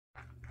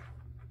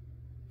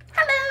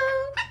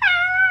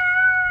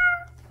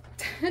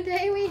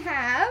today we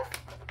have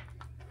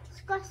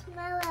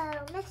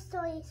Squishmallow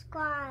Mystery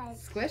Squad.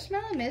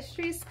 Squishmallow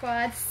Mystery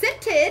Squad,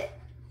 scented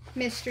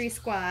Mystery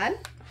Squad.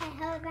 I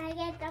hope I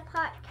get the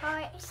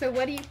Pop-Tart. So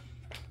what do you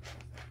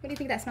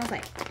think that smells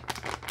like?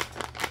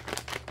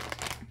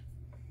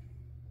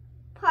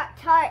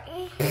 Pop-Tart.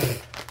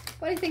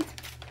 What do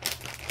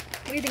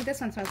you think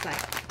this one smells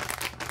like?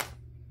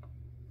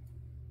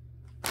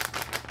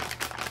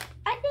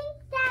 I think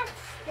that's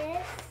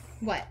this.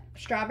 What?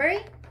 Strawberry?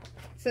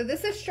 So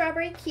this is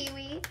strawberry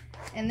kiwi,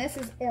 and this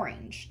is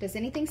orange. Does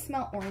anything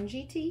smell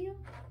orangey to you?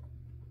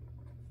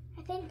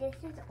 I think this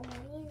is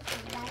orange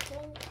and I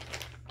think...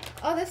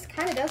 Oh, this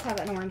kind of does have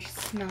an orange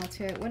smell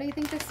to it. What do you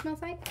think this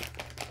smells like?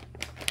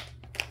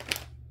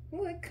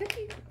 Oh, it could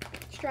be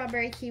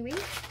strawberry kiwi.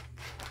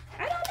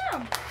 I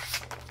don't know.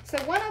 So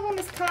one of them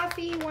is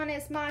coffee, one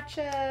is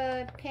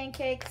matcha,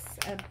 pancakes,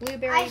 a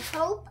blueberry. I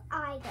hope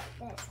I get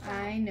this one.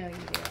 I know you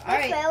do. This All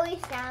right. really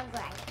sounds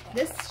like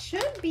this. This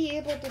should be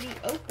able to be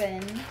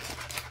opened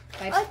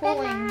by Open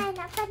pulling mine,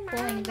 this.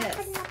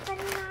 open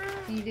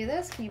mine. Can you do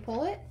this? Can you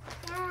pull it?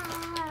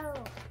 No.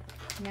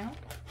 No?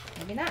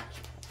 Maybe not.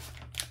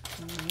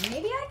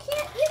 Maybe I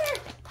can't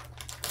either.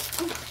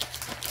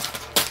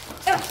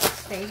 Oh,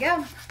 there you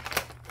go.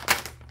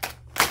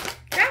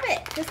 Grab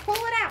it. Just pull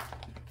it out.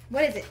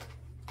 What is it?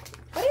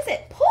 What is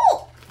it?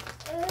 Pull!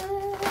 It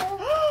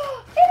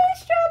is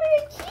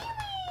strawberry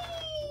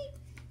kiwi!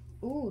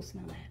 Ooh,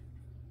 smell that.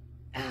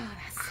 Oh,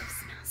 that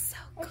smells so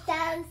good. It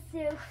sounds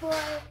super.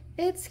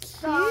 It's cute.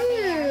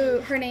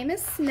 Strawberry. Her name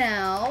is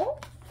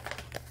Snell.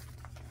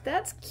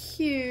 That's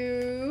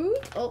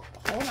cute. Oh,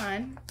 hold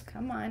on.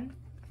 Come on.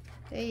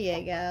 There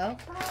you go.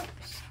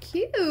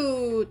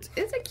 Cute.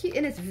 It's a cute,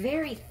 and it's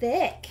very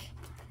thick.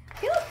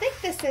 Feel how thick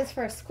this is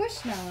for a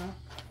Squishmallow.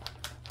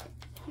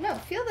 No,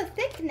 feel the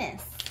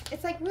thickness.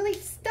 It's like really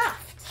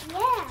stuffed.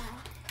 Yeah.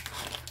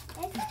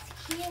 This is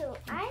cute.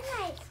 I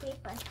might sleep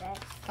with this.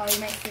 Oh, you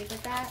might sleep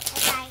with that?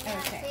 I might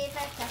Okay. sleep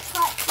with the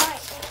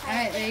Pop-Tart. All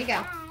right, there you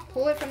go.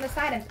 Pull it from the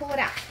side and pull it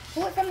out.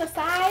 Pull it from the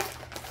side.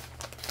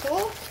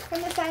 Pull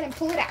from the side and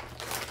pull it out.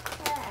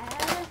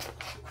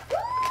 Ooh,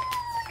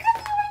 look at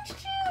the orange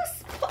juice.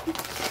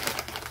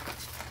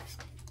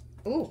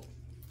 Ooh.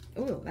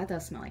 Ooh, that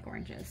does smell like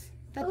oranges.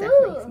 That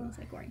definitely smells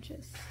like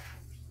oranges.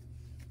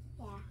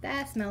 Yeah.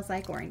 That smells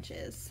like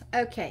oranges.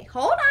 Okay,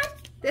 hold on.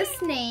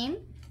 This name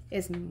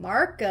is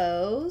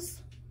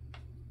Marco's.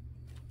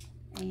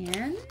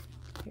 And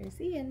here's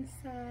the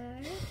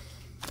inside.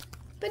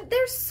 But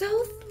they're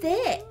so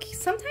thick.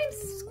 Sometimes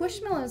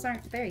Squishmallows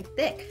aren't very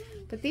thick,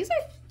 but these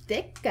are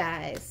thick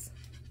guys.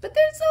 But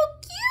they're so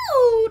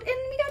cute. And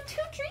we got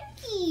 2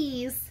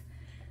 drinkies.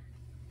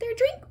 They're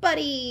drink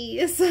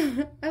buddies.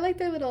 I like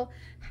their little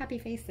happy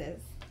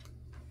faces.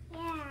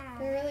 Yeah.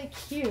 They're really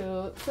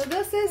cute. So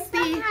this is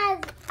This one the has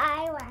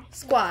eyelashes.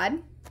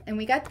 squad. And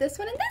we got this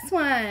one and this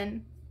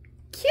one.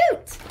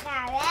 Cute.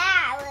 Now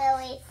that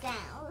really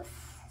smells.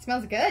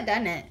 Smells good,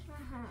 doesn't it?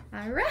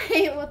 All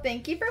right. Well,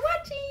 thank you for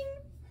watching.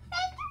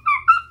 Thank you for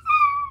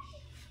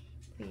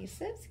watching. Please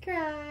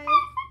subscribe.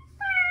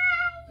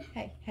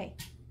 Hey, hey.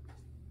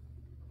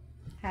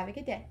 Have a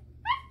good day.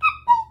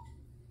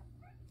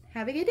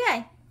 Have a good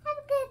day. Have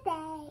a good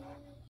day.